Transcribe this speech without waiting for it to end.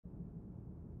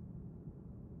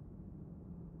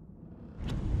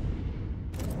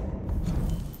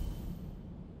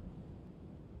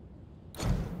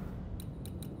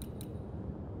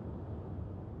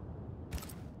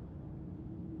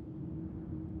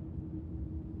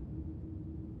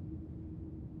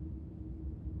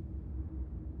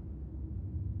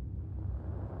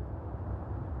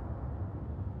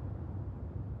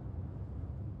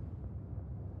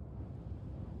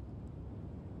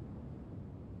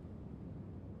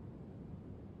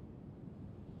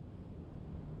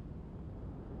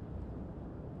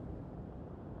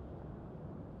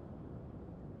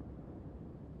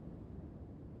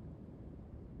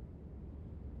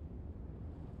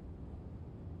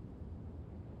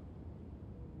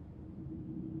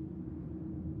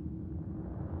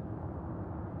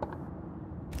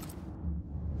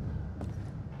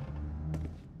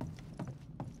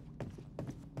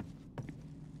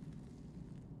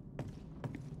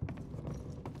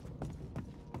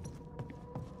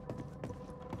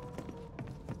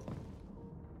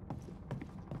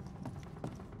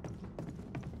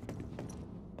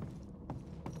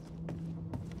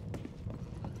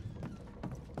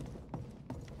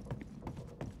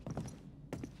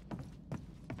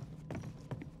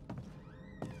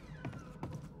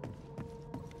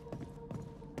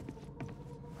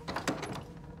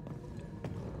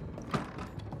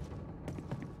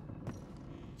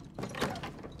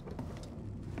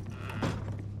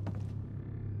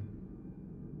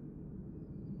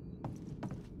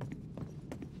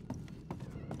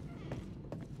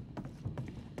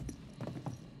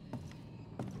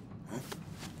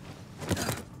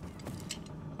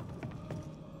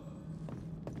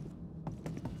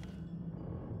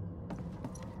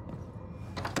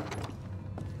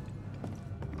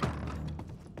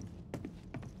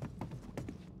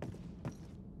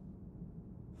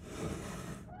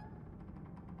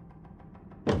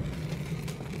Did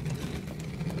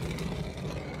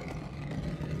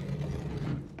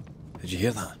you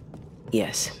hear that?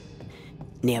 Yes.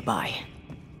 Nearby.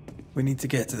 We need to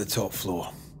get to the top floor.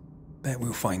 Bet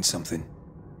we'll find something.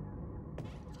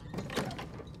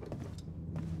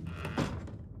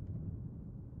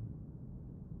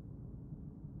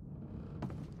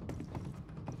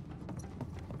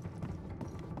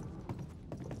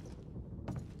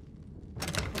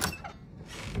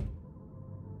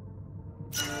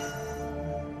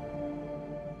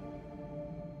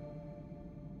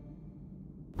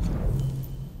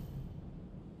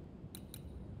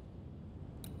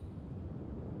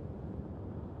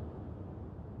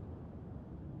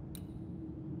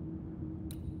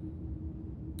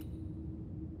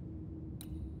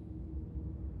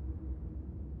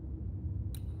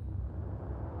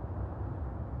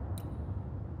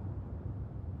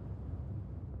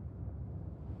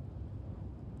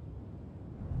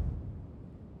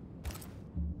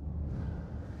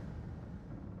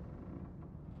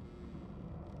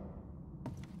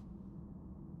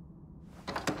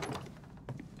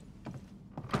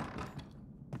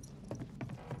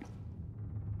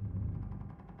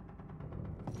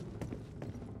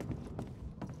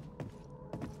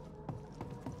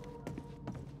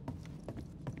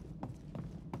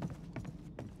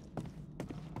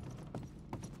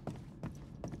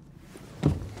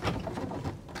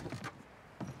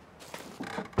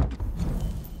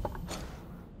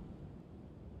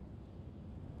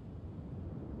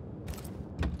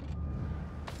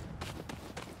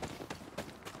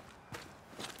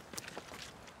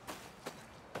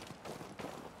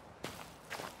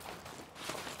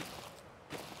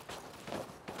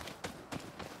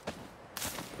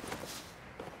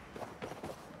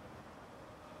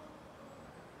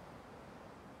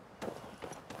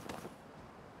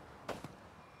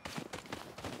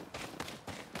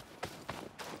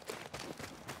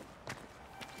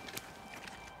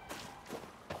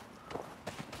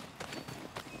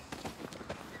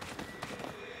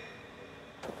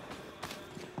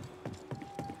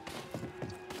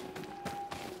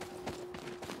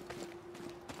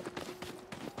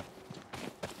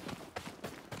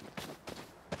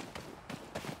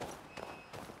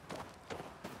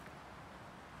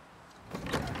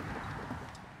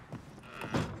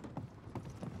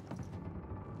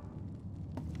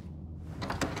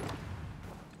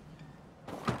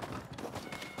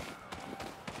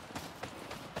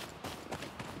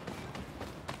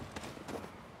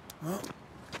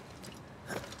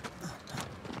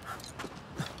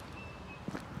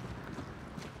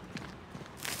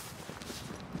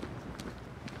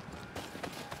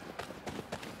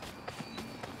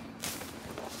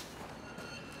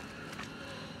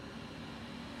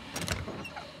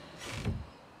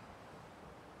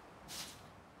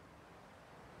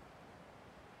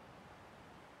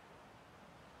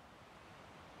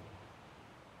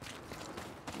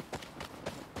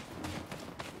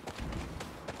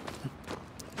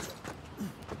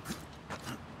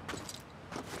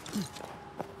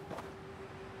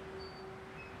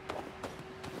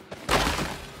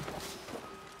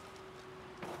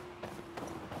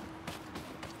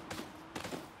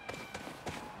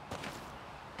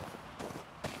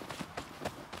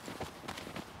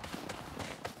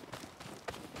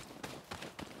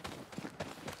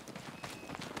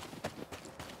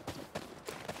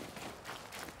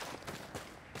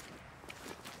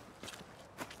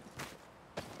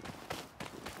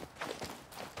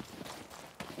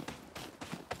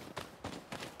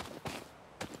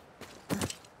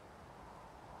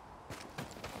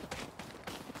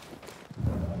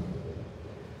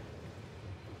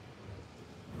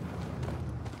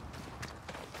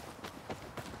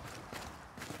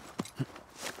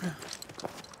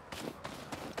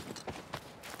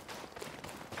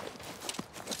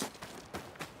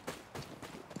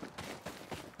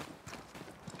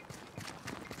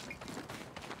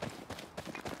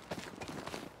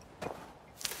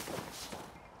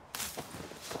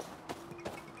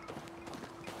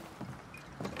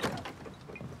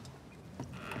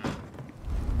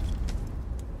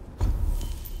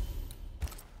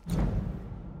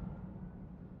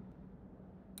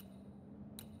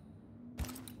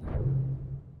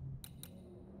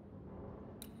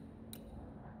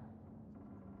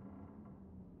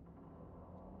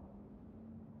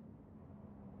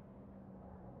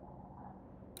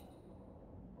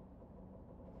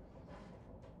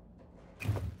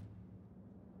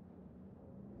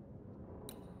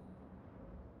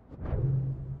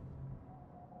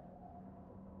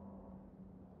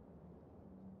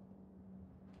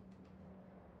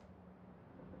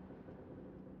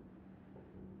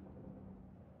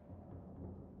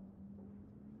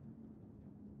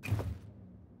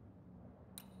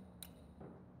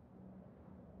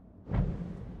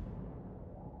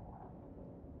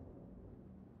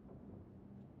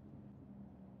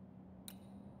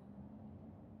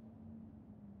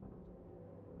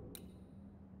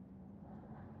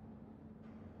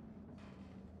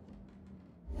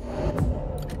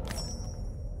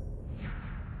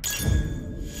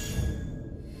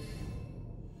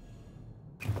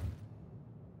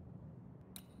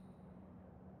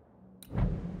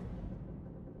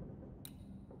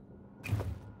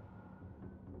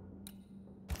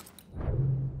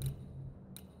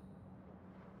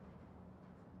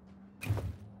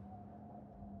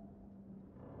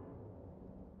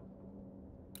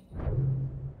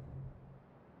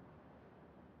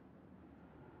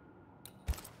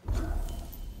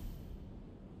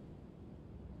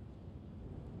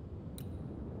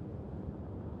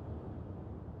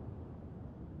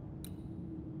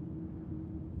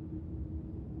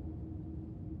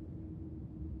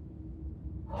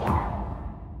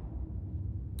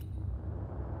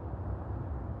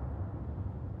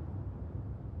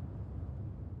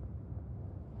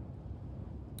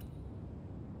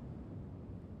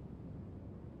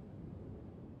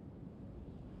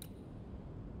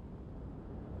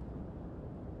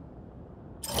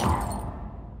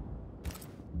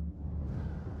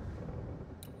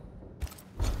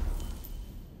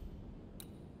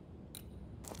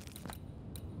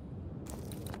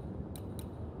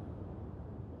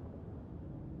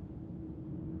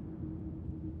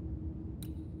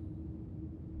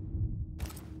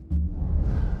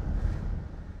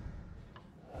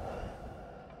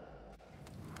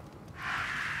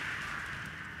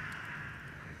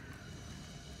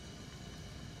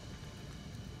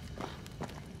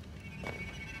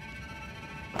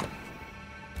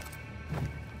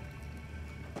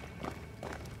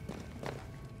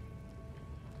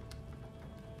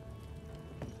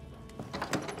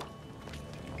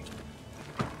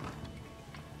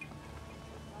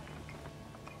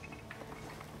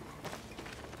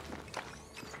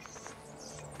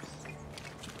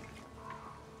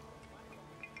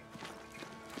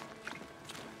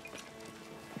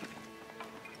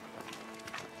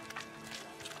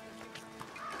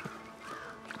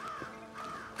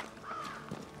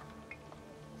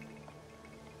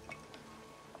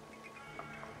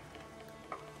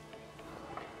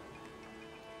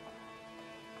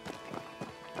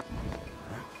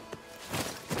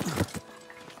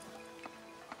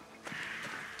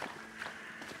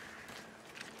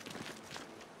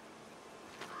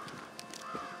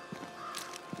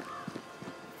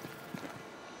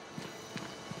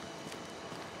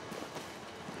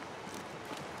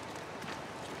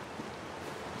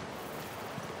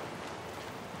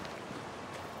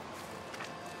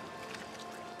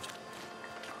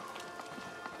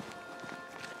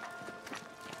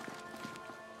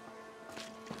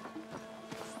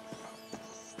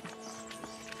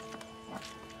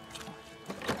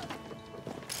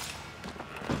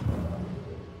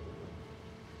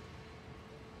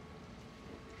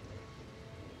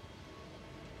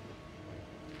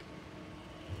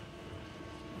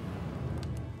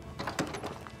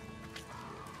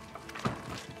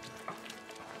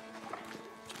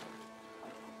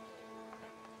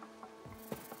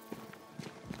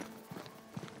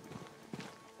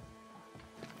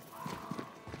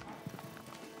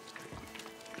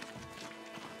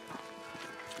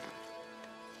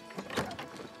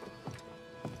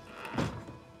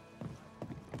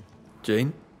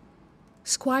 Jane?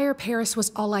 Squire Paris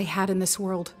was all I had in this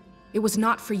world. It was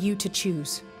not for you to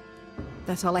choose.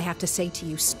 That's all I have to say to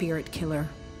you, spirit killer.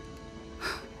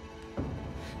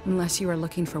 Unless you are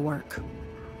looking for work.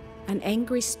 An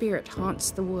angry spirit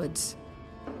haunts the woods.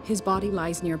 His body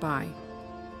lies nearby.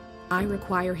 I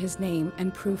require his name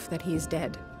and proof that he is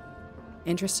dead.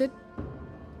 Interested?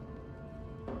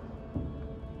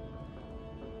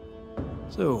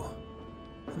 So,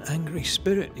 an angry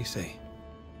spirit, you say?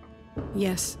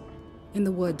 Yes, in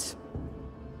the woods.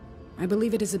 I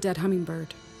believe it is a dead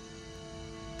hummingbird.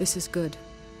 This is good.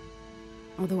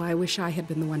 Although I wish I had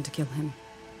been the one to kill him.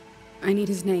 I need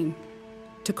his name,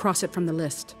 to cross it from the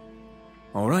list.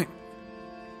 All right.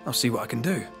 I'll see what I can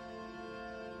do.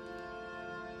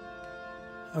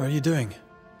 How are you doing?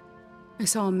 I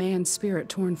saw a man's spirit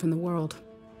torn from the world.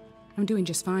 I'm doing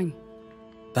just fine.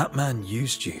 That man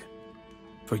used you.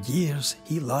 For years,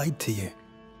 he lied to you.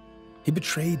 He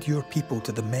betrayed your people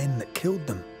to the men that killed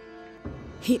them.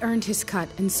 He earned his cut,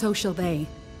 and so shall they,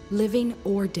 living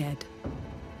or dead.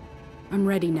 I'm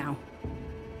ready now.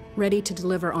 Ready to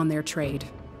deliver on their trade.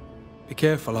 Be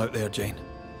careful out there, Jane.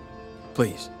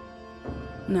 Please.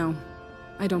 No,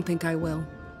 I don't think I will.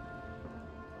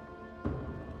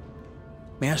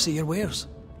 May I see your wares?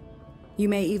 You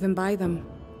may even buy them,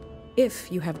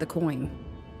 if you have the coin.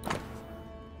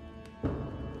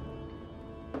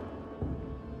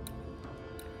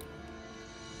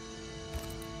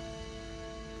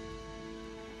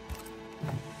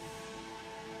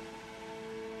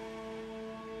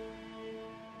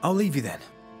 I'll leave you then.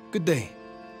 Good day.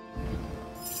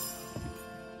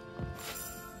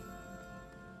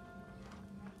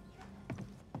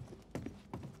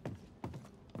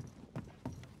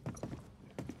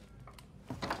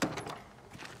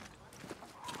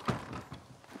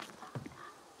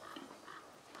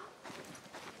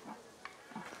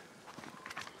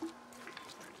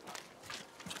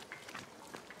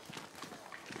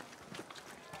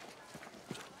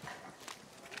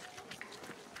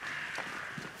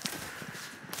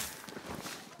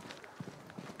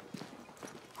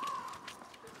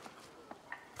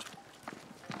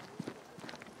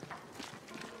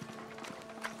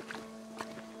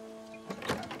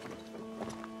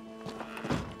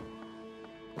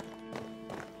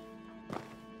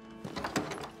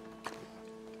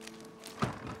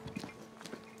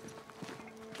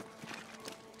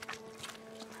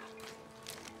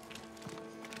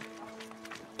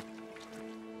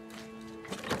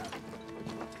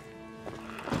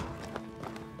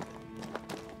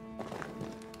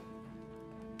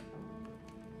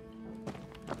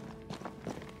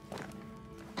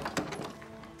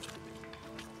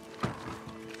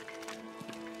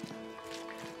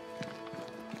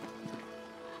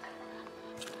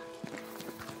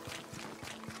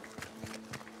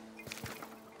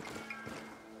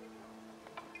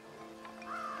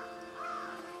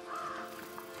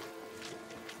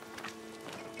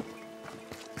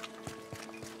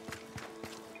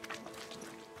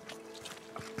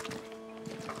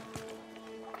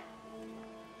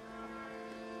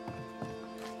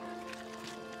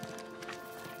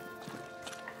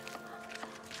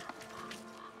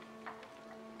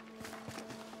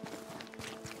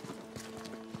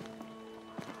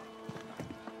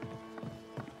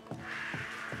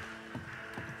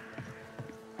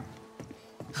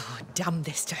 Damn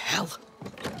this to hell.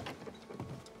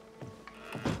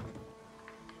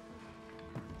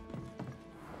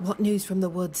 What news from the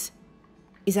woods?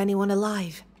 Is anyone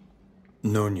alive?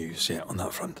 No news yet on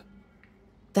that front.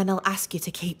 Then I'll ask you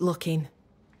to keep looking.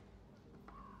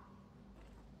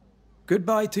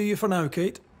 Goodbye to you for now,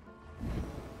 Kate.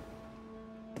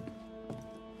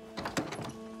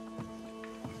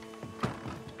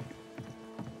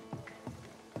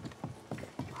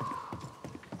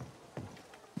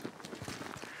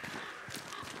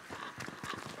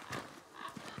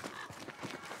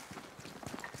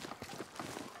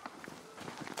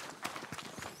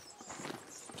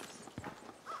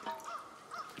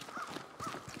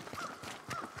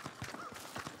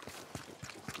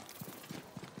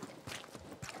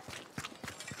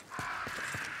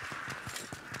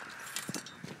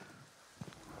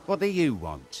 What do you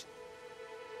want?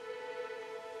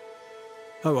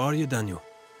 How are you, Daniel?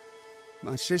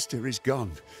 My sister is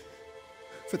gone.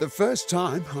 For the first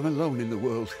time, I'm alone in the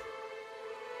world.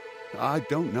 I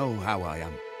don't know how I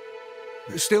am.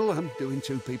 Still, I'm doing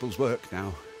two people's work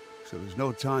now, so there's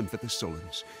no time for the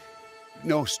sullens.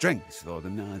 No strength for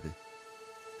them neither.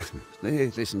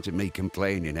 Listen to me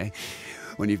complaining, eh?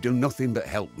 When you've done nothing but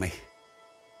help me.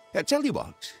 I tell you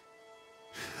what.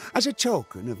 As a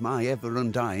token of my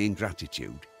ever-undying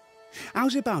gratitude,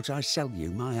 how's about I sell you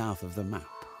my half of the map?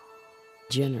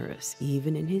 Generous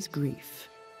even in his grief.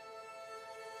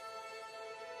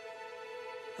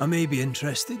 I may be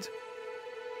interested.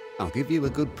 I'll give you a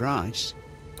good price.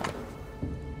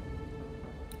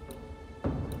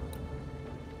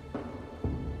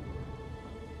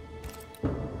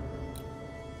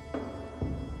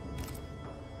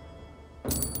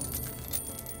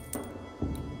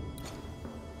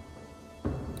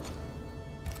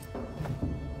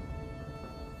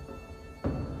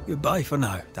 Goodbye for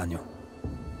now, Daniel.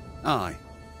 Aye.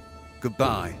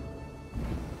 Goodbye.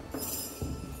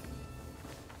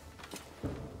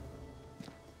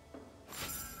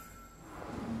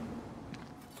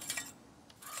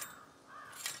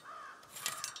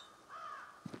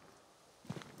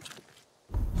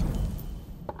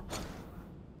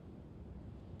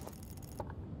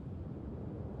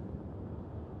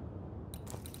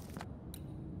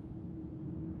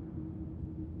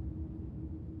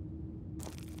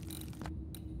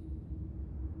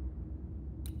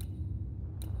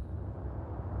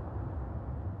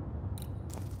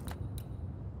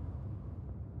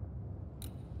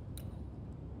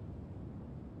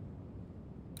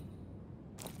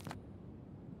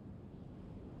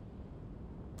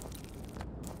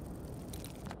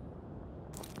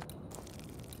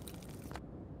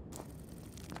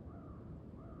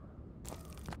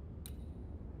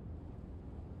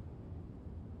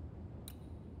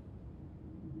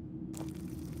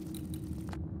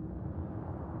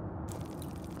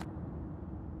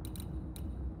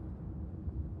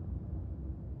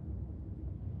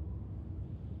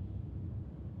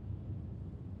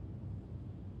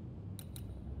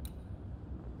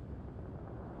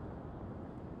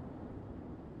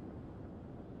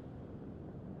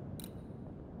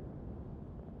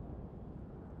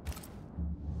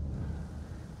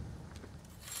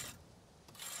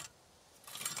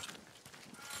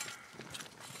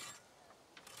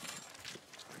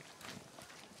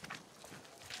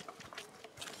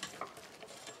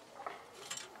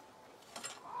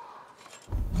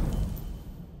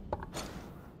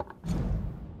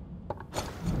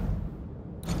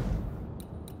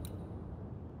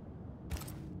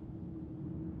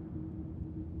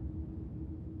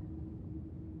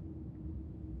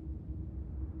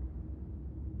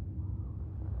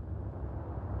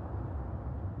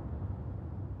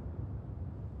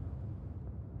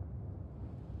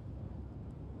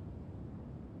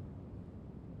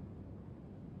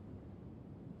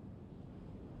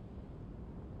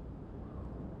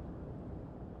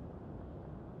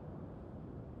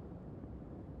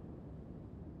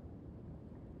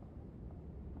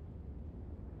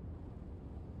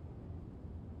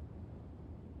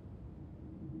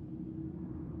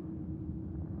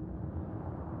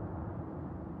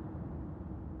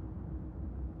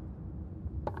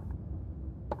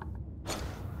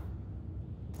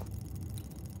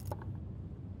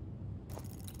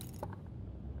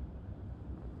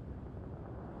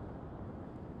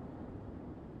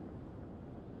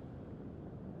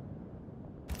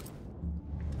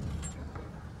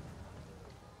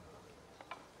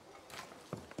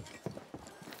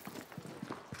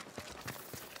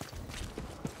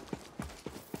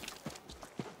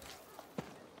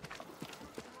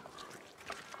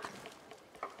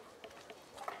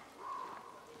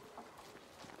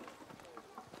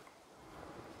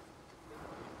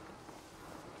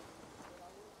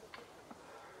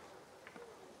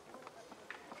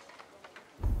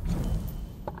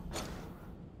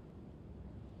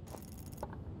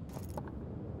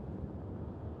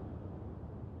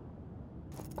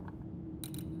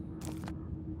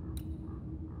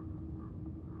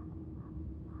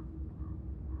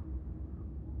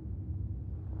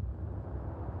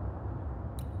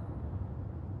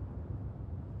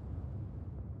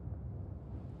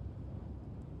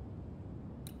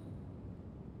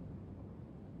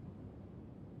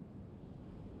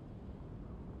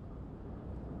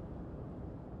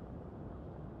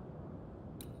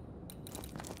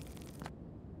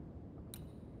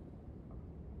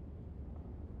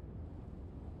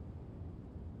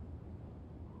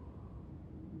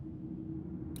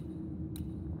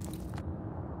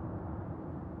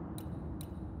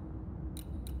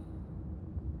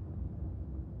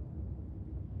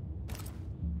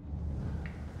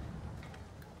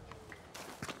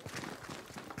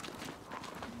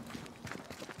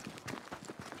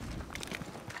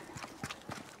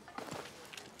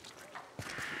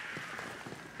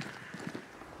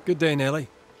 Good day, Nellie.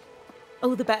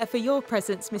 All the better for your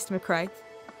presence, Mr. McRae.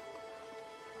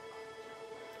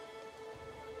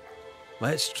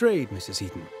 Let's trade, Mrs.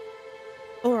 Eden.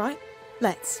 All right,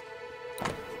 let's.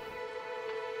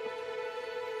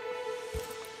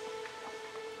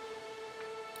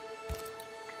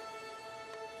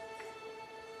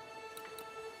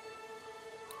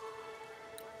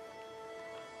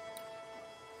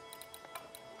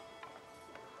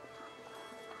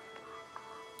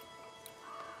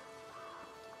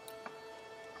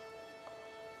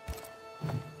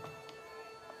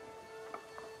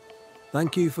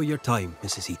 Thank you for your time,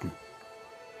 Mrs. Eaton.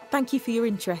 Thank you for your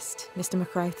interest, Mr.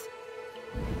 McCrae.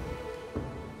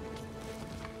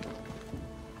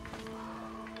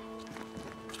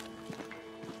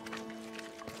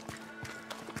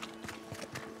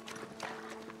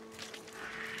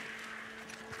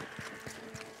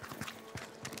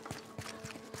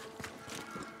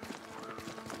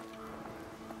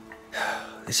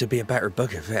 This would be a better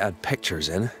book if it had pictures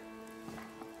in.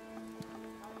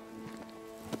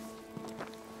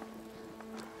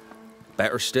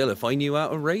 Better still if I knew how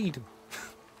to read.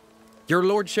 Your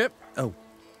lordship? Oh,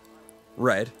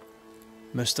 read.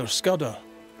 Mr. Scudder.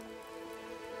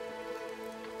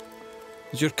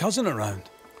 Is your cousin around?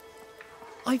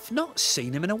 I've not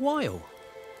seen him in a while.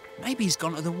 Maybe he's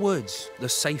gone to the woods, the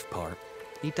safe part.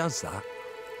 He does that.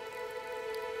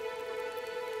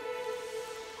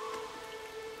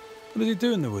 What does he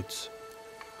do in the woods?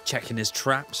 Checking his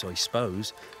traps, I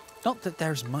suppose. Not that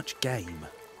there's much game.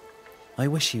 I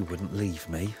wish he wouldn't leave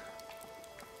me.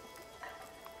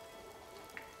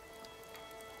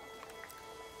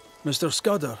 Mr.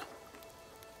 Scudder,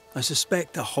 I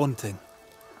suspect a haunting.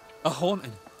 A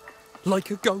haunting?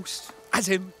 Like a ghost? As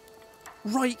in,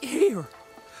 right here?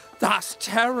 That's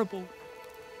terrible.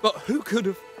 But who could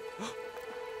have...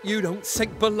 You don't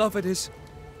think beloved is...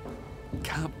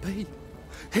 Can't be.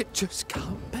 It just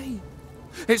can't be.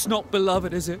 It's not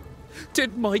beloved, is it?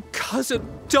 Did my cousin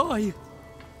die?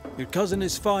 Your cousin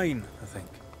is fine, I think.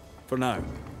 For now.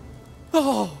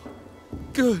 Oh,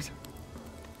 good.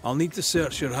 I'll need to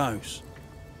search your house.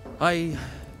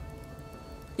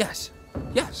 Yes,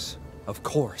 of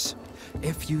course.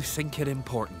 If you think it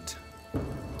important.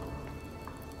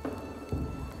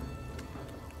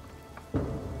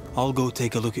 I'll go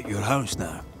take a look at your house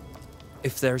now.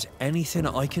 If there's anything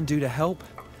I can do to help,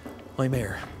 I'm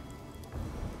here.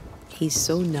 He's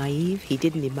so naive, he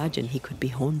didn't imagine he could be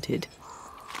haunted.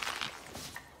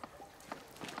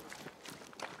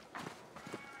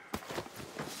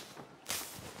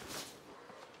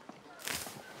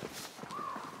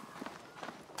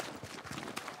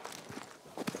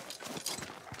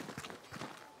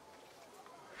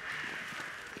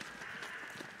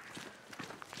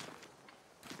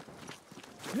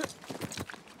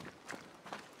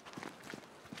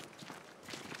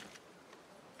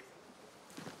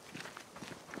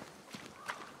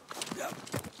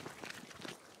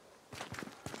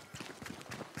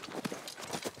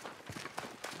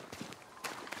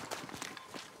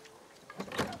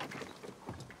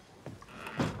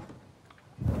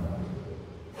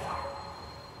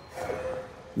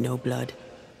 No blood.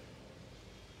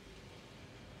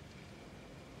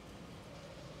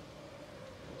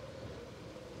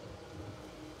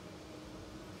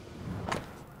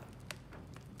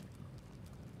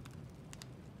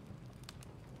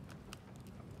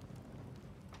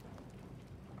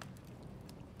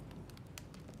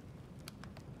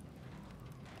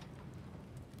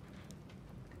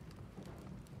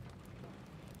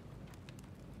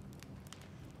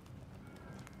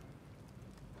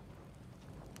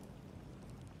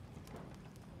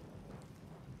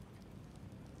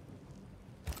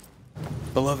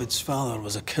 Beloved's father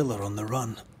was a killer on the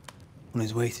run, on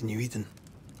his way to New Eden.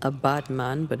 A bad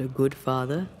man, but a good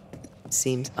father?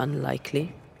 Seems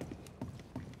unlikely.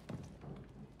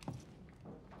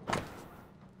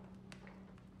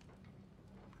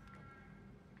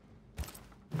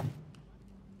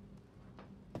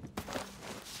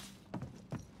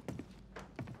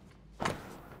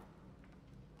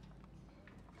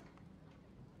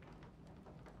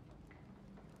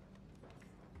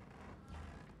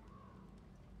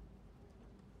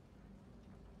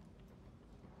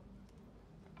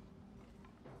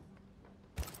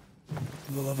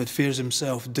 Beloved fears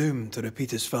himself doomed to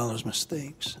repeat his father's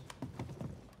mistakes.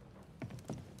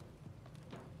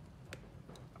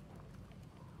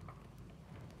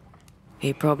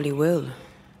 He probably will.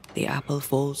 The apple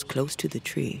falls close to the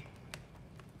tree.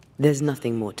 There's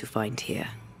nothing more to find here.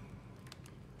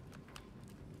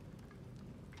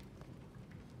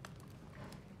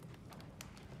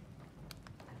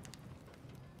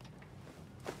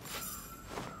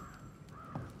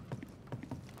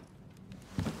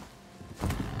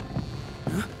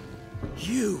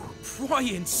 You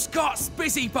prying Scots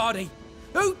busybody!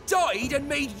 Who died and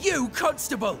made you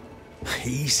constable?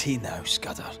 Easy now,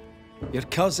 Scudder. Your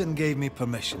cousin gave me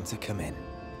permission to come in.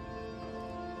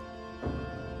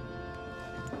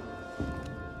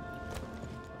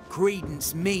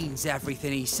 Credence means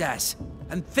everything he says,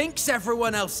 and thinks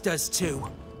everyone else does too.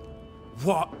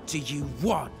 What do you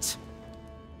want?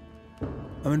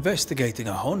 I'm investigating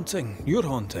a haunting. Your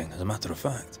haunting, as a matter of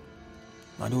fact.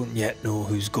 I don't yet know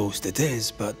whose ghost it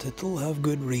is, but it'll have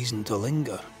good reason to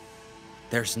linger.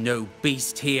 There's no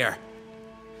beast here.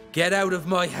 Get out of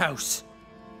my house.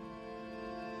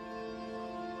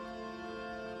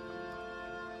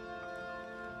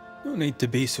 No need to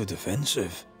be so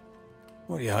defensive.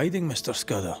 What are you hiding, Mr.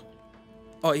 Scudder?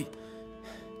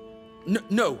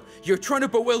 No, you're trying to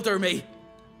bewilder me.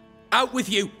 Out with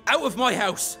you, out of my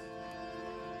house.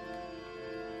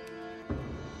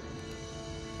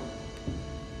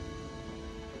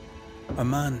 A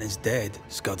man is dead,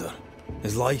 Scudder.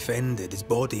 His life ended, his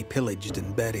body pillaged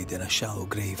and buried in a shallow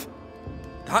grave.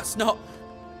 That's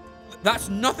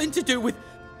nothing to do with...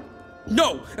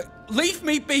 No! Leave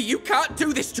me be! You can't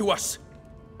do this to us!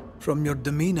 From your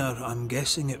demeanour, I'm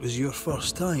guessing it was your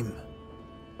first time.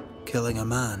 Killing a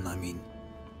man, I mean.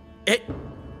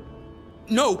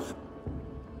 No!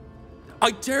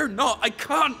 I dare not! I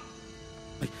can't!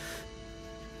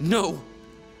 No!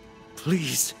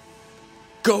 Please!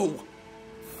 Go!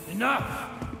 Enough!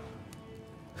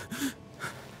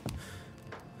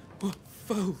 What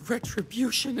foul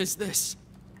retribution is this?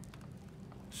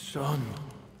 Son.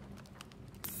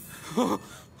 Oh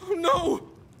no!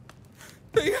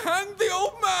 They hanged the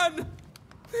old man!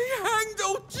 They hanged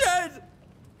old Jed!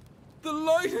 The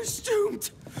light is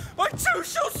doomed! I too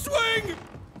shall swing!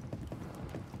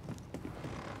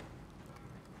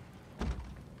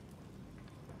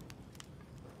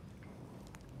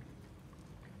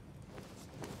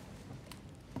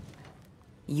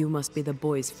 You must be the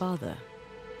boy's father.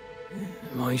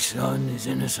 My son is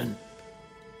innocent.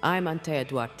 I'm Antea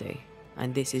Duarte,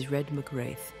 and this is Red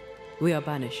McWraith. We are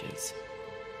Banishers.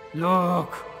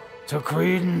 Look, to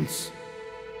Credence.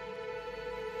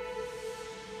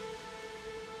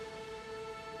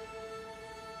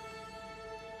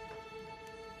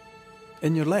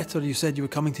 In your letter, you said you were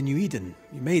coming to New Eden.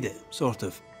 You made it, sort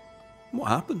of. What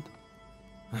happened?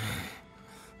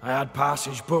 I had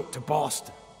passage booked to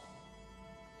Boston.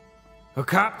 A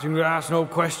captain who asked no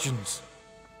questions.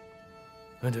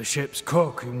 And a ship's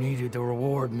cook who needed the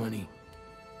reward money.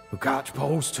 The catch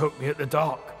post took me at the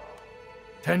dock.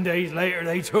 10 days later,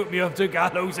 they took me up to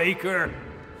Gallows Acre.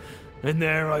 And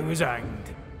there I was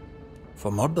hanged.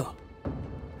 For murder?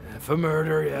 For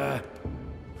murder, yeah.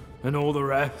 And all the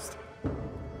rest.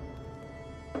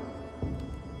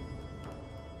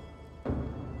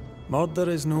 Murder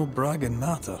is no bragging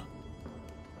matter.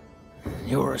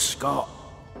 You're a Scot.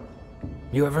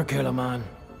 You ever kill a man?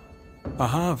 I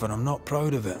have, and I'm not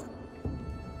proud of it.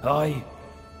 Aye.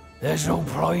 There's no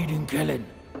pride in killing.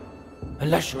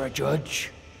 Unless you're a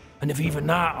judge. And if even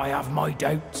that, I have my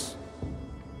doubts.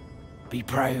 Be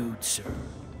proud, sir.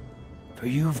 For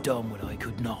you've done what I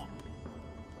could not.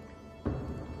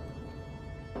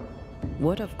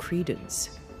 What of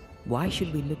Credence? Why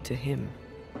should we look to him?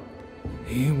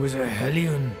 He was a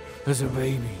hellion as a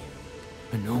baby.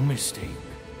 And no mistake.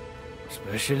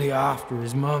 Especially after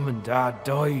his mum and dad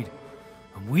died,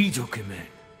 and we took him in.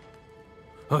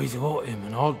 I thought him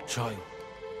an odd child.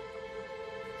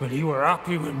 But he were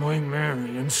happy with my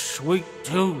Mary, and sweet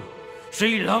too.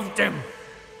 She loved him.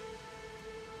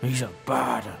 He's a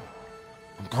bad un,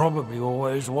 and probably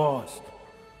always was.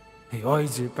 He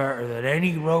hides it better than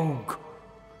any rogue,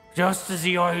 just as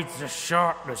he hides the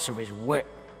sharpness of his wit.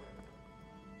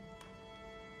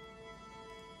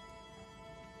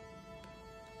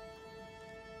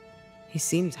 He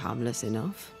seems harmless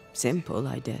enough. Simple,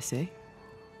 I dare say.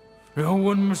 No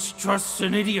one must trust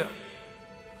an idiot.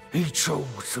 He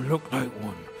chose to look like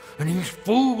one, and he's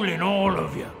fooling all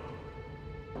of you.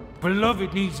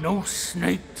 Beloved needs no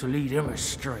snake to lead him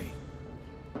astray.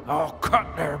 I'll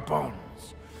cut their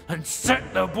bonds and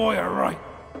set the boy aright.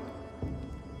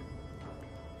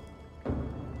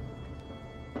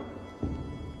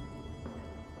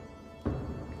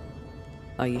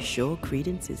 Are you sure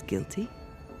Credence is guilty?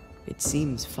 It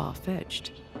seems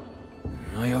far-fetched.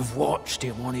 I have watched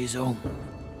him on his own,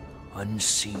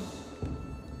 unseen.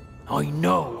 I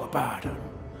know about him,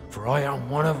 for I am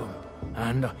one of them,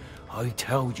 and I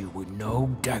tell you with no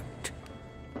doubt,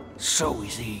 so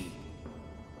is he.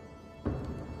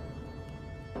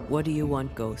 What do you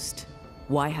want, Ghost?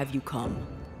 Why have you come?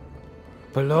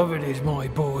 Beloved is my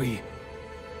boy.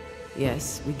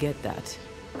 Yes, we get that.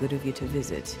 Good of you to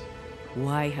visit.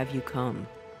 Why have you come?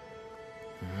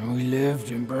 We lived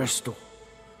in Bristol.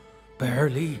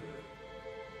 Barely.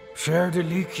 Shared a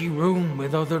leaky room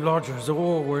with other lodgers.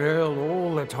 All were ill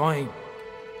all the time.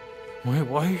 My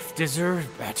wife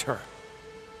deserved better.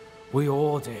 We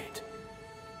all did.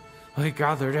 I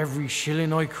gathered every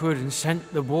shilling I could and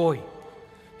sent the boy,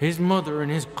 his mother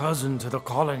and his cousin to the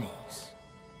colonies.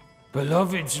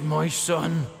 Beloved's my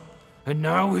son, and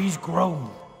now he's grown.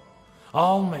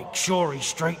 I'll make sure he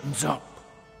straightens up.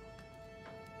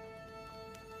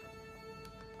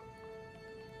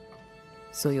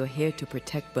 So you're here to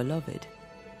protect Beloved?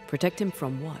 Protect him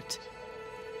from what?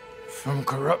 From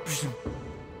corruption.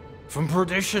 From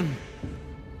perdition.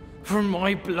 From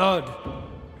my blood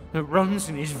that runs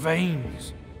in his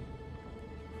veins.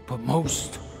 But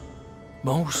most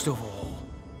of all,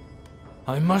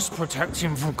 I must protect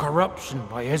him from corruption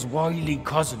by his wily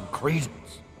cousin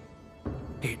Credence.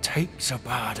 It takes a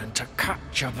bad one to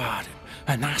catch a bad one,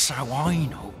 and that's how I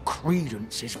know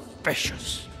Credence is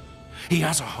vicious. He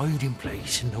has a hiding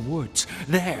place in the woods.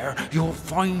 There, you'll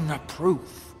find the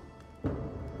proof.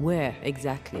 Where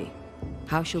exactly?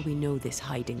 How shall we know this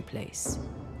hiding place?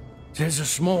 There's a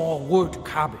small wood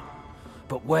cabin,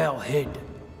 but well hid.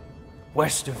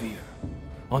 West of here,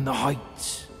 on the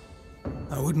heights.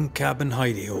 A wooden cabin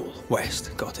hidey hole.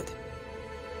 West, got it.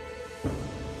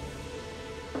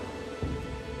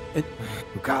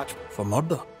 Catch. For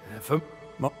murder? For...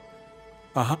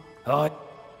 Uh-huh. Aye.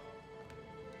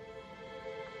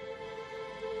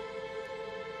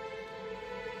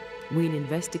 We'll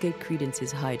investigate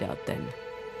Credence's hideout then.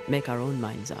 Make our own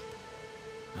minds up.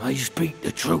 I speak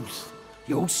the truth.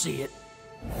 You'll see it.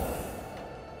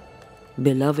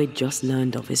 Beloved just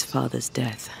learned of his father's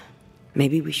death.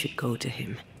 Maybe we should go to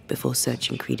him before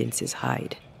searching Credence's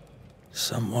hide.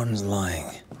 Someone's lying.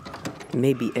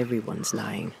 Maybe everyone's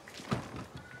lying.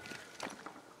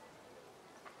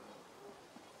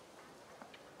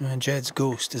 Jed's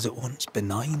ghost is at once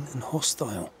benign and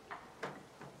hostile.